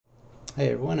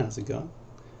Hey everyone, how's it going?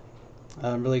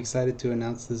 I'm really excited to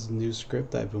announce this new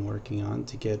script I've been working on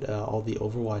to get all the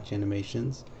Overwatch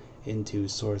animations into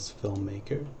Source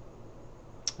Filmmaker.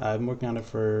 I've been working on it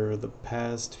for the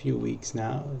past few weeks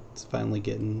now. It's finally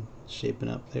getting shaping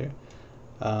up there.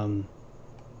 Um,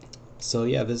 so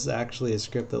yeah, this is actually a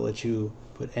script that lets you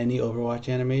put any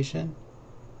Overwatch animation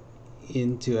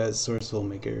into as Source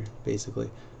Filmmaker,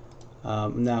 basically.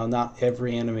 Now, not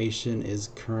every animation is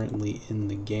currently in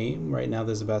the game. Right now,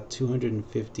 there's about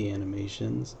 250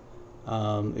 animations.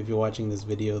 If you're watching this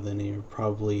video, then you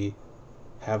probably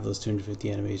have those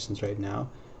 250 animations right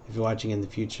now. If you're watching in the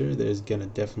future, there's gonna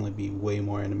definitely be way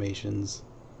more animations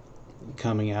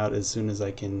coming out as soon as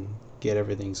I can get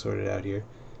everything sorted out here.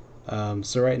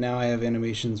 So right now I have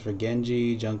animations for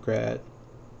Genji, Junkrat,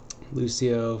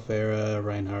 Lucio, Pharah,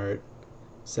 Reinhardt,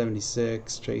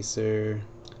 76, Tracer,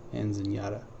 and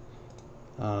Zenyatta.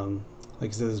 Like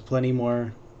I said, there's plenty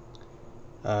more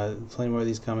of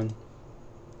these coming.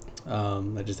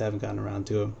 I just haven't gotten around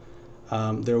to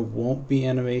them. There won't be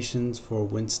animations for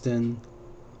Winston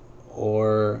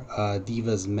or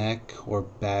Diva's Mech or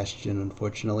Bastion,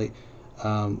 unfortunately.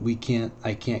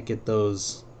 I can't get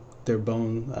those. Their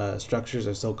bone structures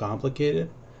are so complicated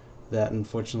that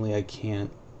unfortunately I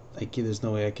can't. There's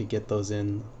no way I could get those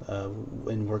in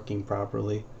working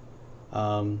properly.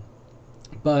 Um,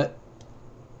 but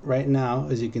right now,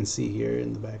 as you can see here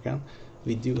in the background,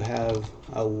 we do have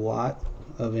a lot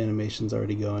of animations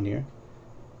already going here.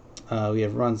 We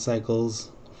have run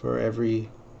cycles for every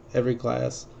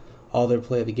class, all their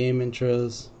play of the game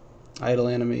intros, idle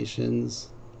animations,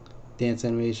 dance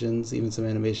animations, even some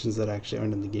animations that actually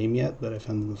aren't in the game yet, but I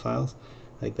found in the files,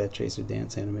 like that Tracer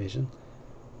dance animation.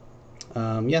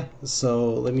 Yeah,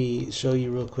 so let me show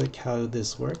you real quick how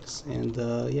this works, and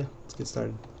yeah, let's get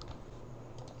started.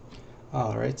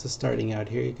 Alright, so starting out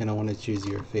here, you're going to want to choose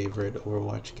your favorite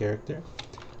Overwatch character.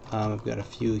 I've got a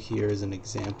few here as an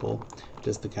example,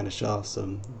 just to kind of show off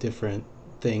some different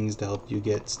things to help you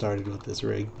get started with this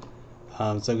rig.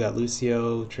 So I've got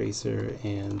Lucio, Tracer,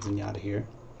 and Zenyatta here.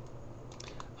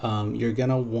 You're going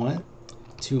to want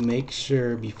to make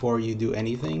sure before you do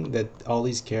anything that all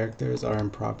these characters are in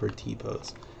proper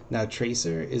T-pose. Now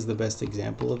Tracer is the best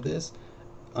example of this.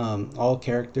 All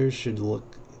characters should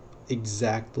look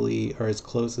exactly or as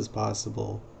close as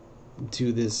possible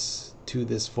to this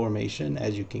formation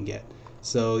as you can get.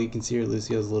 So you can see here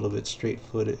Lucio's a little bit straight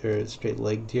footed or straight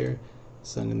legged here.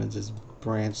 So I'm gonna just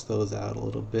branch those out a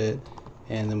little bit.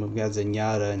 And then we've got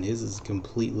Zenyatta, and his is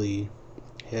he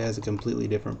has a completely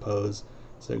different pose.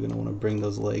 So you're gonna want to bring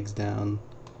those legs down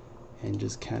and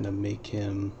just kind of make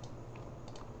him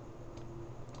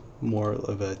more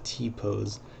of a T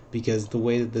pose, because the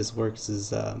way that this works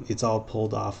is it's all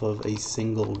pulled off of a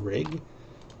single rig,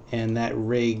 and that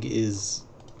rig is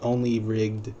only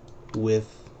rigged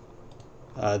with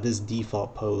this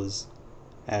default pose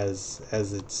as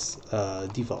its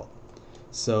default.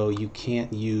 So you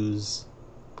can't use.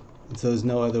 So there's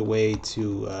no other way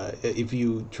to. If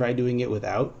you try doing it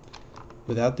without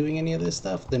doing any of this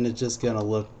stuff, then it's just gonna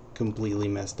look completely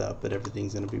messed up, and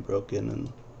everything's gonna be broken,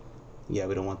 and yeah,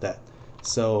 we don't want that.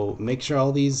 So make sure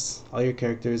all your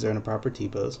characters are in a proper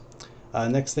T-pose.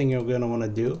 Next thing you're going to want to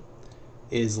do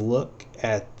is look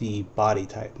at the body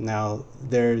type. Now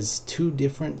there's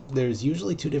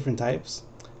usually two different types.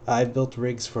 I've built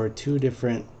rigs for two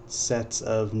different sets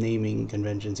of naming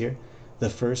conventions here. The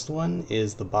first one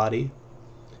is the body.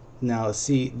 Now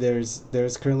see, there's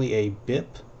currently a BIP.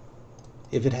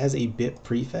 If it has a BIP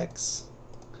prefix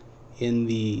in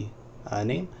the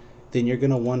name, then you're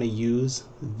going to want to use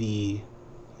the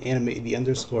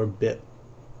underscore BIP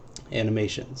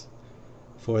animations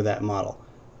for that model.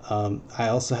 I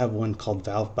also have one called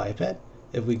Valve Biped.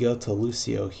 If we go to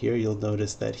Lucio here, you'll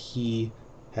notice that he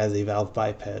has a Valve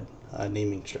Biped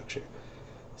naming structure.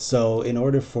 So in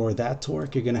order for that to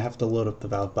work, you're going to have to load up the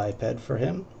Valve Biped for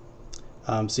him.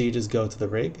 So you just go to the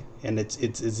rig, and it's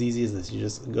as easy as this. You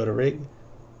just go to rig,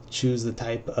 choose the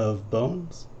type of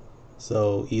bones.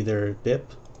 So either BIP,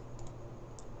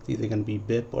 it's either going to be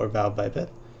BIP or Valve Biped.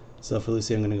 So for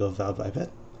Lucy, I'm going to go Valve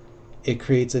Biped. It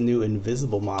creates a new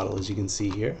invisible model, as you can see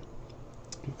here.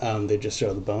 They just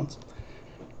show the bones.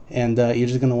 And you're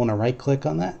just going to want to right click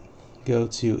on that, go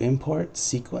to Import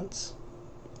Sequence,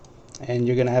 and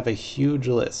you're going to have a huge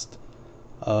list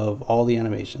of all the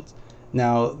animations.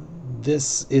 Now,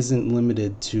 this isn't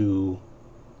limited to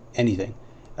anything.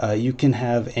 You can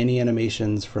have any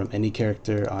animations from any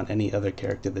character on any other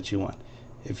character that you want.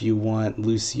 If you want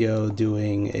Lucio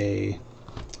doing a,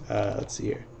 let's see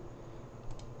here,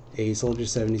 a Soldier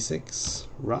 76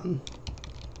 run,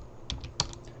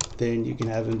 then you can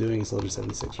have him doing a Soldier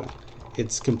 76 run.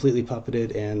 It's completely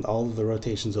puppeted, and all of the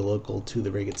rotations are local to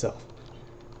the rig itself.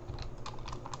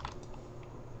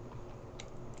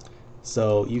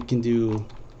 So you can do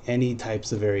any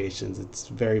types of variations. It's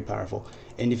very powerful.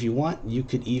 And if you want, you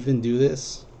could even do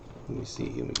this. Let me see,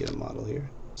 let me get a model here.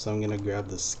 So I'm gonna grab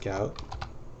the Scout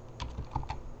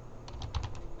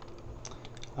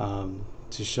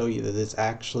to show you that this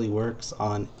actually works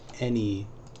on any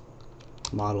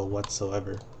model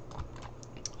whatsoever.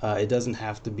 It doesn't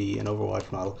have to be an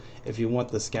Overwatch model. If you want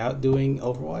the Scout doing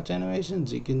Overwatch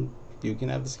animations, you can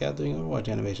have the Scout doing Overwatch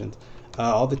animations.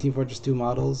 All the Team Fortress 2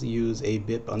 models use a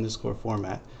BIP underscore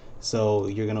format, so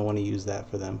you're going to want to use that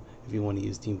for them if you want to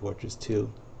use Team Fortress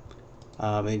 2.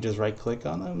 And you just right click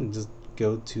on them and just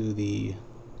go to the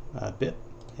BIP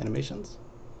animations,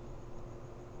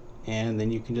 and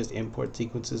then you can just import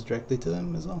sequences directly to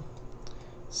them as well.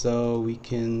 So we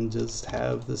can just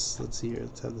have this, let's see here,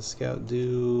 let's have the Scout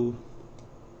do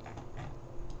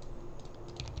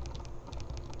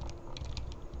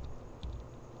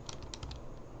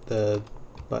the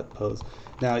butt pose.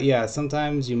 Now, yeah,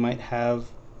 sometimes you might have,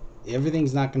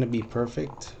 everything's not going to be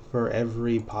perfect for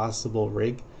every possible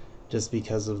rig just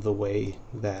because of the way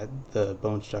that the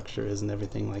bone structure is and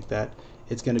everything like that.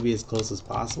 It's going to be as close as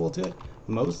possible to it.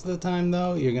 Most of the time,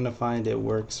 though, you're going to find it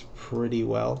works pretty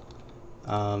well.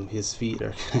 His feet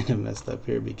are kind of messed up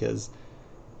here because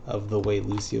of the way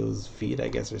Lucio's feet, I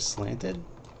guess, are slanted,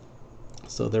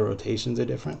 so their rotations are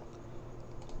different.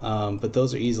 But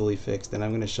those are easily fixed, and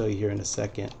I'm going to show you here in a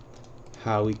second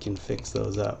how we can fix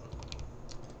those up.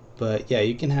 But yeah,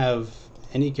 you can have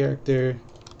any character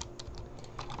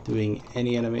doing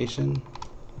any animation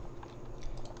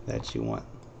that you want.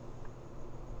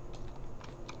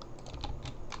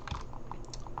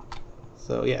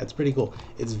 So yeah, it's pretty cool.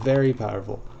 It's very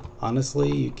powerful. Honestly,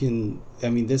 you can, I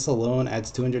mean, this alone adds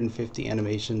 250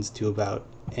 animations to about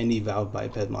any Valve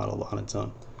biped model on its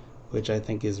own, which I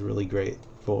think is really great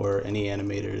for any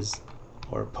animators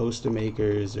or poster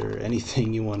makers or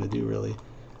anything you want to do, really.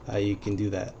 You can do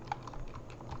that.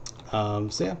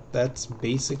 So yeah, that's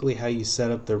basically how you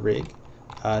set up the rig.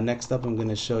 Next up, I'm going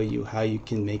to show you how you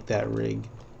can make that rig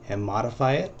and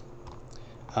modify it,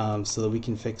 so that we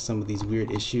can fix some of these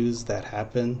weird issues that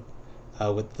happen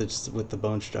with the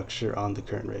bone structure on the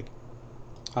current rig.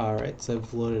 Alright, so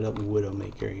I've loaded up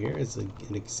Widowmaker here as an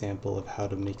example of how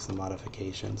to make some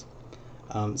modifications.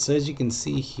 So as you can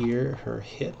see here, her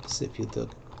hips, if you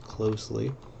look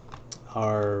closely,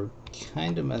 are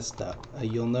kind of messed up.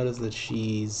 You'll notice that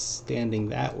she's standing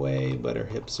that way, but her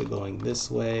hips are going this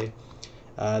way.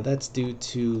 That's due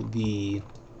to the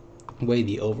way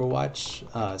the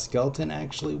Overwatch skeleton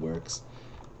actually works.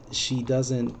 She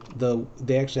doesn't,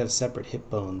 they actually have separate hip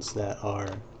bones that are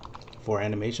for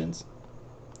animations.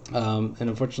 And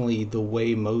unfortunately, the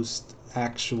way most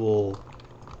actual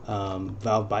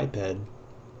Valve biped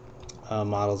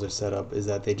models are set up is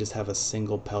that they just have a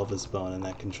single pelvis bone, and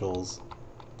that controls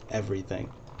everything.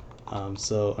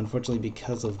 So unfortunately,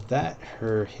 because of that,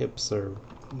 her hips are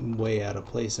way out of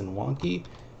place and wonky.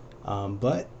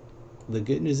 But the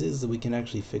good news is that we can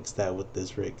actually fix that with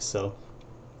this rig. So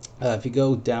if you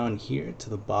go down here to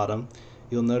the bottom,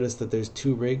 you'll notice that there's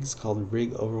two rigs called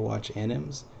Rig Overwatch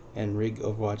Anims and Rig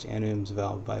Overwatch Anims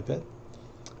Valve Biped.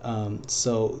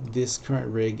 So this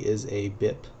current rig is a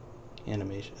BIP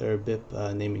animation, or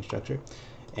BIP naming structure,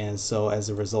 and so as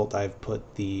a result, I've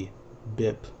put the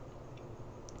BIP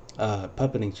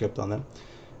puppeting script on them.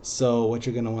 So what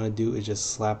you're going to want to do is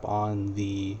just slap on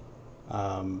the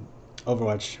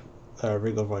Overwatch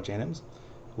Rig Overwatch Anims,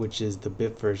 which is the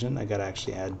BIP version. I gotta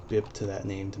actually add BIP to that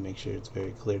name to make sure it's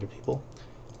very clear to people.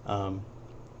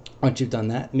 Once you've done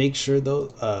that, make sure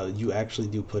though you actually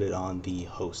do put it on the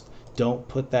host. Don't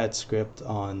put that script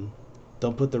on,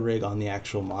 don't put the rig on the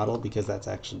actual model, because that's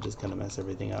actually just gonna mess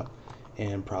everything up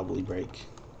and probably break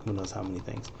who knows how many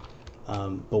things.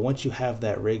 But once you have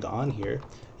that rig on here,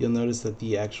 you'll notice that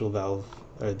the actual Valve,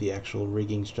 or the actual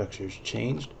rigging structure's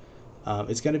changed.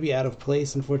 It's going to be out of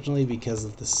place, unfortunately, because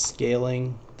of the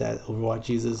scaling that Overwatch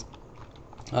uses.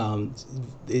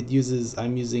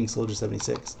 I'm using Soldier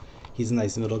 76. He's a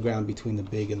nice middle ground between the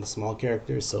big and the small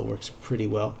characters, so it works pretty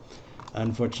well.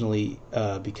 Unfortunately,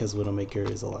 because Widowmaker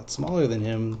is a lot smaller than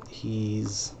him,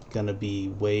 he's going to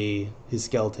be his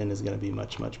skeleton is going to be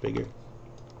much, much bigger.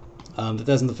 That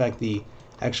doesn't affect the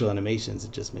actual animations,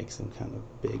 it just makes him kind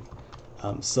of big.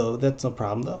 So that's no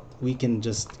problem though. We can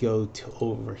just go to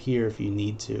over here if you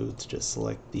need to just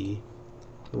select the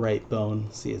right bone.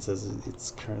 See, it says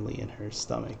it's currently in her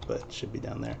stomach, but it should be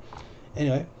down there.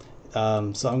 Anyway, so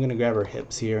I'm going to grab her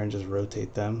hips here and just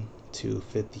rotate them to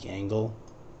fit the angle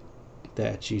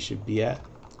that she should be at.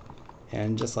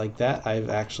 And just like that, I've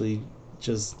actually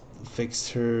just fixed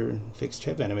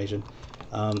hip animation.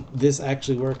 This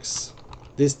actually works.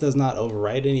 This does not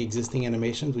override any existing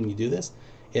animations when you do this.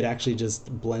 It actually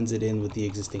just blends it in with the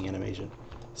existing animation.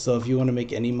 So if you want to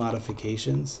make any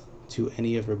modifications to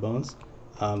any of her bones,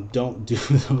 don't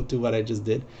do what I just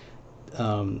did.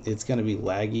 It's going to be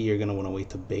laggy. You're going to want to wait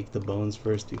to bake the bones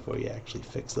first before you actually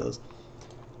fix those.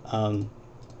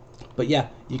 But yeah,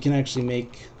 you can actually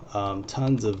make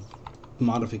tons of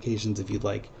modifications if you'd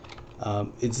like.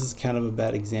 This is kind of a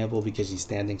bad example because she's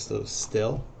standing so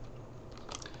still.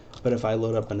 But if I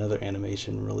load up another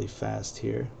animation really fast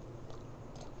here,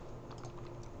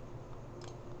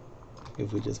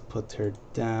 if we just put her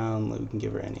down, we can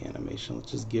give her any animation.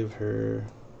 Let's just give her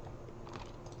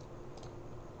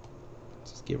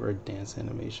a dance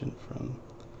animation from,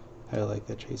 I like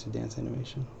that tracer dance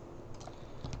animation.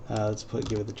 Let's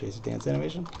give her the tracer dance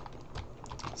animation.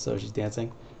 So she's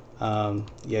dancing. Yeah,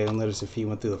 you'll notice her feet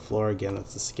went through the floor again.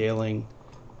 That's the scaling.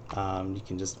 You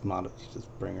can just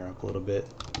bring her up a little bit,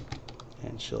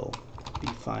 and she'll be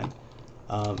fine.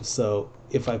 So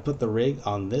if I put the rig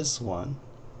on this one,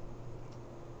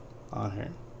 on her,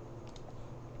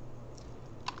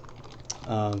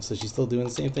 so she's still doing the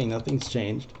same thing. Nothing's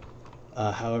changed.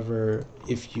 However,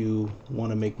 if you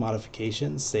want to make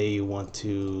modifications, say you want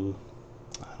to,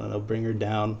 I don't know, bring her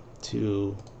down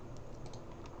to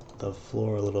the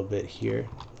floor a little bit here,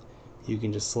 you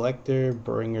can just select her,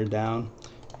 bring her down,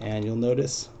 and you'll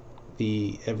notice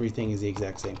everything is the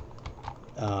exact same.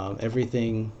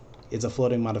 Everything is a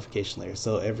floating modification layer,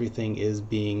 so everything is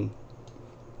being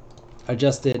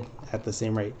adjusted at the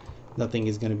same rate. Nothing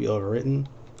is going to be overwritten,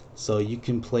 so you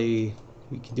can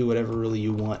do whatever really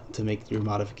you want to make your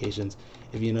modifications.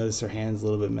 If you notice her hand's a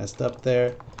little bit messed up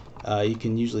there, you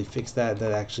can usually fix that.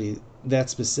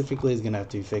 That specifically is going to have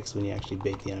to be fixed when you actually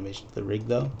bake the animation to the rig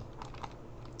though.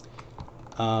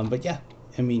 But yeah,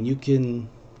 I mean, you can,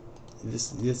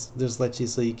 this lets you,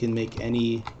 so you can make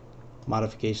any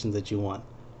modifications that you want.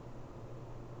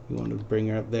 You want to bring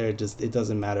her up there, it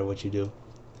doesn't matter what you do.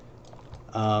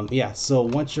 Yeah, so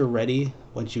once you're ready,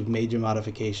 once you've made your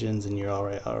modifications and you're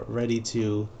all ready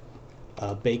to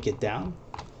bake it down,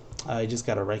 you just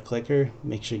got to right click her,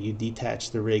 make sure you detach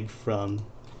the rig from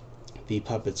the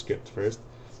puppet script first.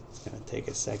 It's going to take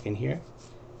a second here.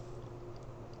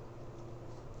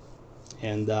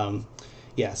 And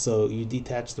yeah, so you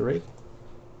detach the rig.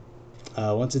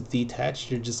 Once it's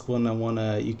detached, you're just going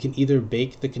to you can either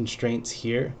bake the constraints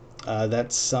here.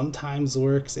 That sometimes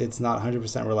works. It's not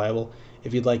 100% reliable.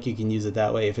 If you'd like, you can use it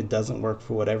that way. If it doesn't work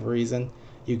for whatever reason,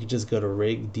 you could just go to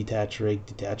rig, detach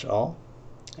all,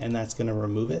 and that's going to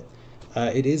remove it.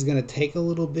 It is going to take a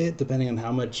little bit depending on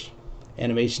how much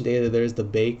animation data there is to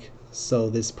bake, so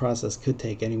this process could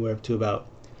take anywhere up to about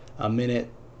a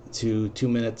minute to 2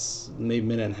 minutes, maybe a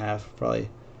minute and a half probably,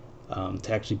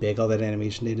 to actually bake all that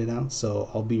animation data down. So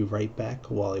I'll be right back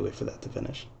while I wait for that to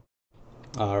finish.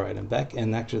 Alright, I'm back,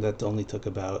 and actually that only took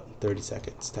about 30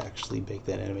 seconds to actually bake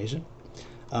that animation.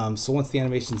 So once the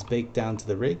animation is baked down to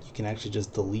the rig, you can actually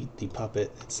just delete the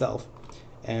puppet itself,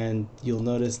 and you'll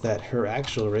notice that her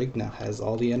actual rig now has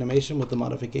all the animation with the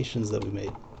modifications that we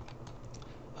made.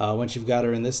 Once you've got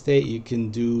her in this state, you can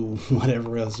do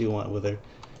whatever else you want with her.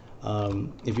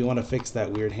 If you want to fix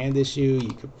that weird hand issue,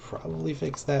 you could probably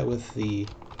fix that with the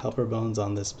helper bones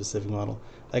on this specific model.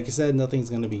 Like I said, nothing's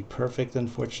going to be perfect,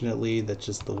 unfortunately. That's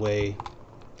just the way.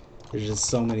 There's just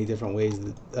so many different ways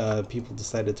that people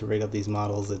decided to rig up these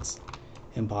models. It's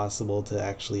impossible to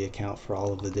actually account for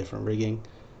all of the different rigging.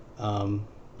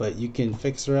 But you can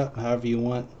fix her up however you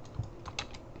want,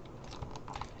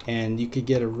 and you could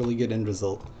get a really good end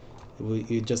result.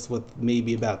 Just with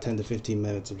maybe about 10 to 15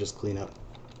 minutes of just cleanup.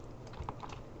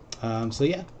 So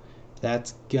yeah,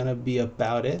 that's gonna be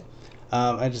about it.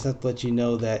 I just have to let you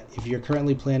know that if you're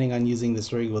currently planning on using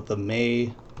this rig with the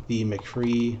May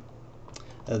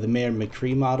or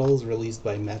McCree models released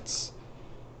by Metz,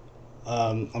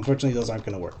 unfortunately those aren't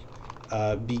going to work.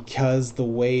 Because the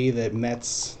way that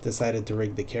Metz decided to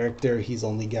rig the character, he's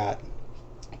only got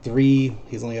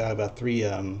about three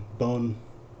bone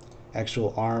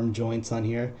actual arm joints on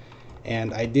here,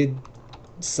 and I did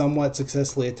somewhat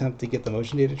successfully attempt to get the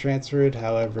motion data transferred.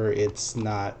 However, it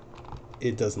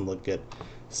doesn't look good.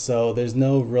 So there's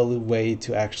no real way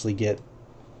to actually get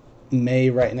May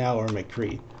right now or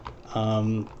McCree.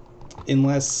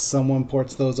 Unless someone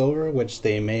ports those over, which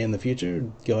they may in the future.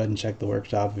 Go ahead and check the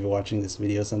workshop if you're watching this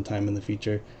video sometime in the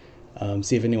future.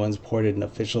 See if anyone's ported an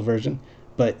official version.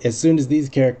 But as soon as these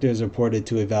characters are ported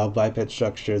to a valve biped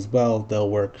structure as well, they'll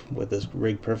work with this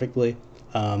rig perfectly.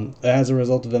 As a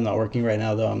result of them not working right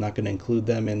now, though, I'm not going to include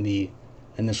them in the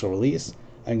initial release.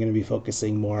 I'm going to be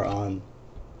focusing more on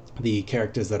the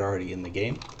characters that are already in the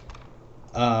game.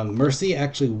 Mercy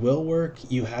actually will work.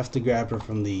 You have to grab her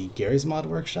from the Gary's Mod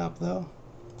Workshop, though.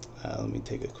 Let me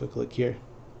take a quick look here.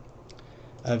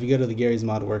 If you go to the Gary's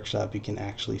Mod Workshop, you can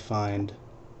actually find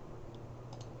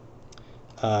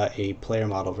a player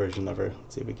model version of her.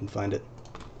 Let's see if we can find it.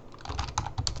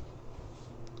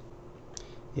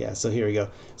 Yeah, so here we go.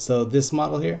 So this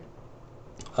model here,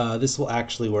 this will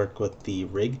actually work with the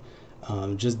rig.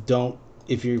 Just don't,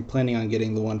 if you're planning on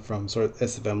getting the one from sort of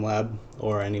SFM Lab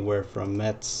or anywhere from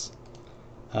Mets,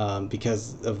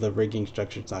 because of the rigging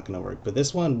structure, it's not going to work. But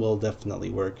this one will definitely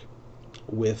work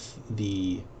with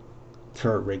the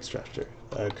current rig structure,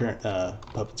 current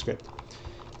puppet script.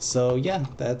 So yeah,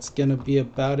 that's gonna be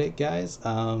about it, guys.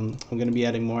 I'm gonna be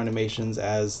adding more animations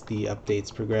as the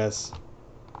updates progress.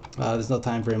 There's no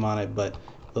time frame on it, but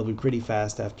they'll be pretty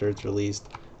fast after it's released.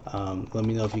 Let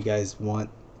me know if you guys want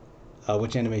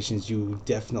which animations you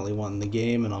definitely want in the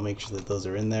game, and I'll make sure that those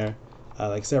are in there.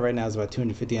 Like I said, right now it's about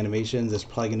 250 animations. There's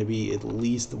probably going to be at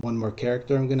least one more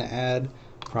character I'm going to add,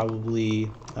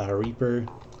 probably Reaper.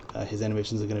 His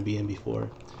animations are going to be in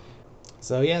before.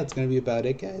 So yeah, it's going to be about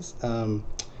it, guys.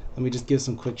 Let me just give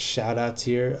some quick shout outs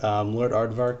here. Lord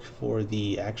Aardvark, for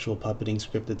the actual puppeting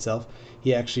script itself.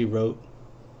 He actually wrote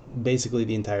basically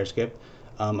the entire script.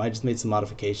 I just made some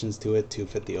modifications to it to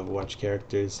fit the Overwatch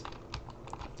characters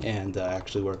and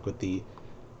actually work with the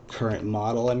current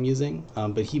model I'm using.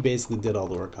 But he basically did all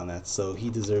the work on that, so he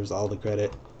deserves all the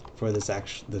credit for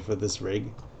this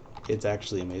rig. It's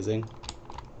actually amazing.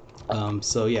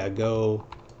 So yeah, go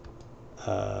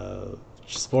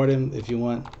support him if you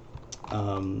want.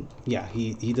 Yeah,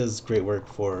 he does great work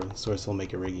for Source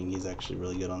Filmmaker rigging. He's actually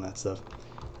really good on that stuff.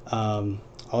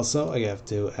 Also, I have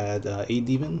to add Id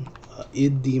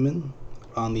Demon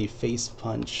on the Face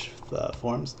Punch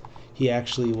forums. He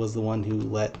actually was the one who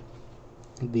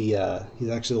he's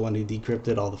actually the one who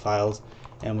decrypted all the files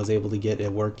and was able to get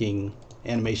a working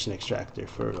animation extractor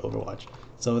for Overwatch.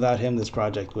 So without him, this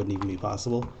project wouldn't even be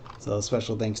possible. So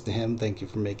special thanks to him. Thank you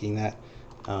for making that.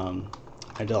 All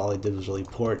he did was really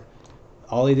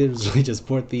just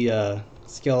port the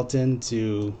skeleton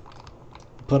to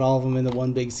put all of them into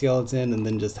one big skeleton, and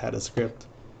then just had a script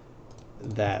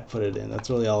that put it in. That's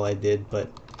really all I did. But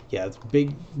yeah, it's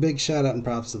big shout out and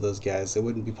props to those guys. It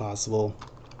wouldn't be possible.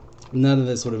 None of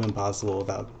this would have been possible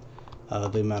without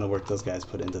the amount of work those guys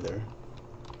put into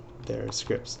their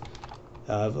scripts.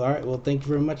 Alright, well, thank you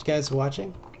very much, guys, for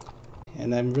watching.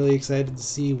 And I'm really excited to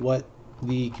see what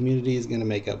the community is going to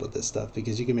make up with this stuff,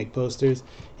 because you can make posters,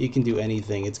 you can do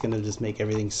anything. It's going to just make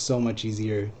everything so much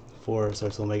easier for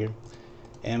Source Filmmaker.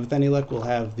 And with any luck, we'll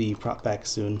have the prop back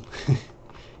soon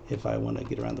if I want to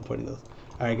get around to porting those.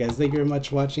 Alright, guys, thank you very much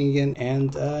for watching again,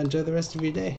 and enjoy the rest of your day.